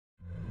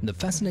the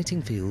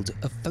fascinating field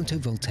of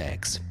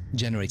photovoltaics,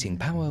 generating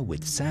power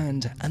with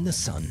sand and the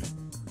sun.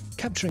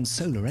 Capturing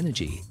solar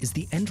energy is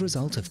the end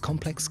result of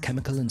complex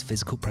chemical and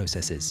physical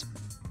processes.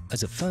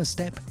 As a first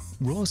step,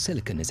 raw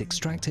silicon is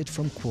extracted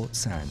from quartz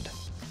sand.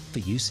 For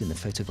use in the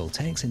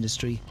photovoltaics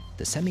industry,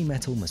 the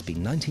semi-metal must be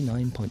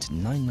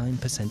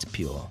 99.99%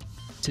 pure.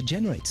 To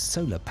generate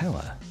solar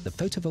power, the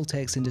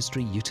photovoltaics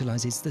industry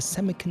utilizes the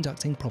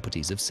semiconducting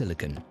properties of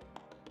silicon.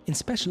 In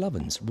special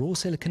ovens, raw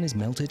silicon is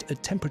melted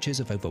at temperatures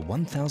of over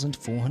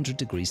 1,400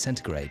 degrees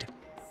centigrade.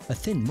 A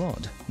thin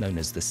rod, known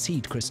as the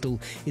seed crystal,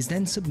 is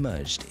then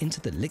submerged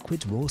into the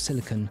liquid raw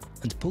silicon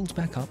and pulled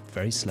back up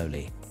very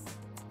slowly.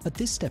 At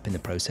this step in the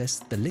process,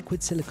 the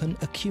liquid silicon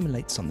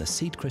accumulates on the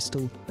seed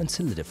crystal and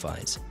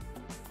solidifies.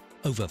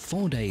 Over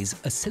 4 days,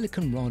 a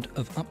silicon rod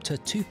of up to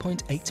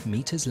 2.8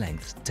 meters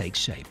length takes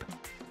shape.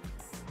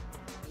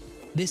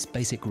 This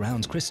basic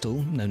round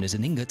crystal, known as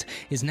an ingot,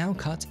 is now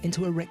cut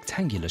into a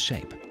rectangular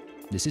shape.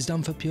 This is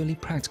done for purely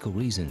practical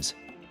reasons.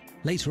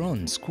 Later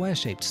on,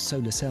 square-shaped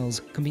solar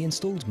cells can be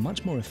installed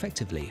much more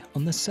effectively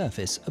on the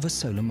surface of a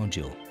solar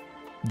module.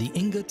 The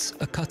ingots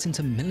are cut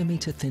into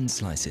millimeter-thin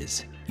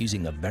slices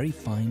using a very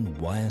fine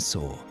wire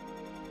saw.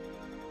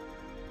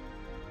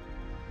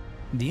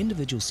 The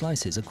individual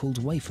slices are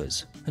called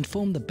wafers and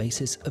form the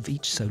basis of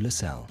each solar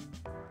cell.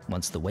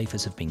 Once the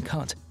wafers have been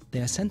cut,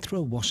 they are sent through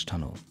a wash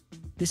tunnel.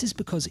 This is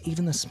because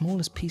even the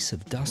smallest piece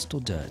of dust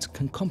or dirt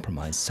can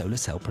compromise solar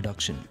cell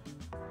production.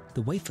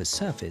 The wafer's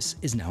surface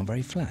is now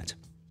very flat.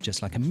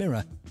 Just like a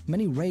mirror,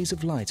 many rays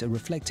of light are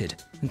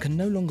reflected and can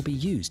no longer be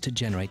used to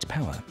generate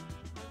power.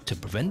 To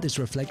prevent this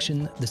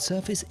reflection, the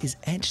surface is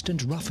etched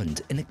and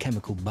roughened in a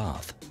chemical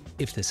bath.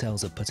 If the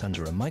cells are put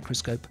under a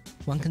microscope,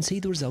 one can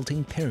see the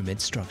resulting pyramid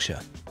structure.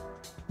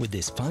 With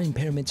this fine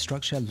pyramid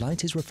structure,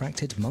 light is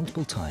refracted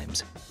multiple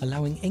times,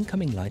 allowing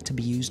incoming light to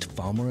be used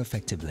far more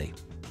effectively.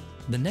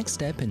 The next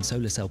step in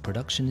solar cell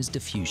production is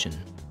diffusion.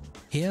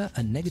 Here,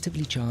 a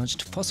negatively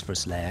charged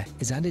phosphorus layer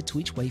is added to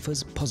each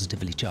wafer's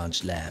positively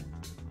charged layer.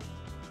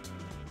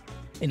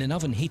 In an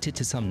oven heated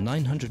to some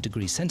 900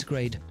 degrees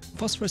centigrade,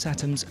 phosphorus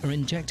atoms are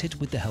injected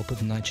with the help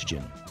of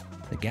nitrogen.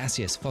 The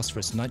gaseous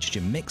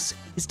phosphorus-nitrogen mix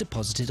is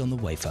deposited on the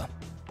wafer.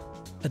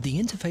 At the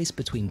interface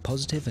between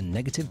positive and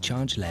negative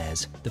charge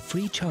layers, the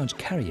free charge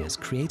carriers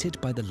created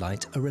by the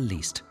light are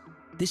released.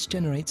 This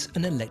generates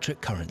an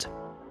electric current.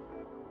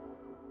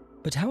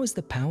 But how is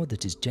the power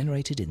that is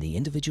generated in the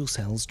individual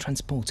cells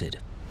transported?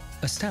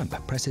 A stamp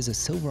presses a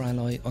silver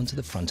alloy onto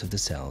the front of the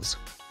cells.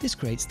 This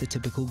creates the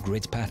typical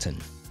grid pattern.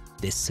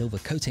 This silver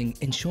coating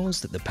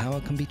ensures that the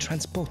power can be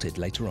transported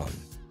later on.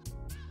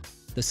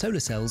 The solar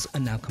cells are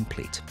now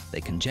complete.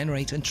 They can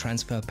generate and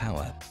transfer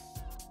power.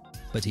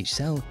 But each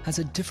cell has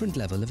a different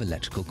level of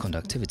electrical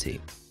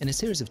conductivity. In a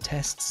series of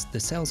tests, the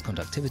cell's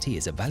conductivity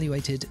is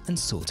evaluated and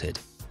sorted.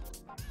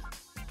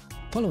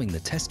 Following the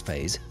test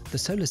phase, the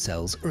solar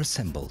cells are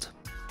assembled.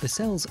 The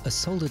cells are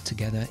soldered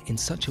together in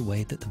such a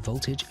way that the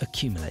voltage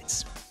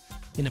accumulates.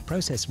 In a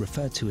process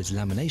referred to as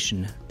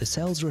lamination, the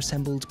cells are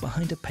assembled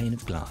behind a pane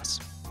of glass.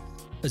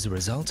 As a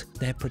result,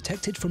 they are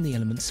protected from the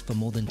elements for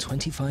more than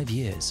 25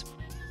 years.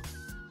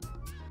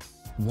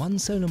 One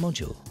solar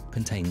module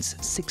contains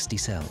 60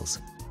 cells.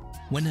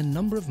 When a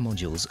number of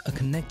modules are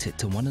connected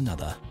to one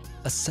another,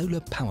 a solar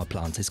power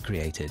plant is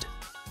created.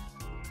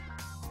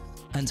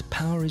 And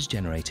power is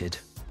generated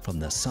from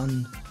the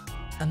sun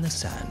and the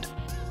sand.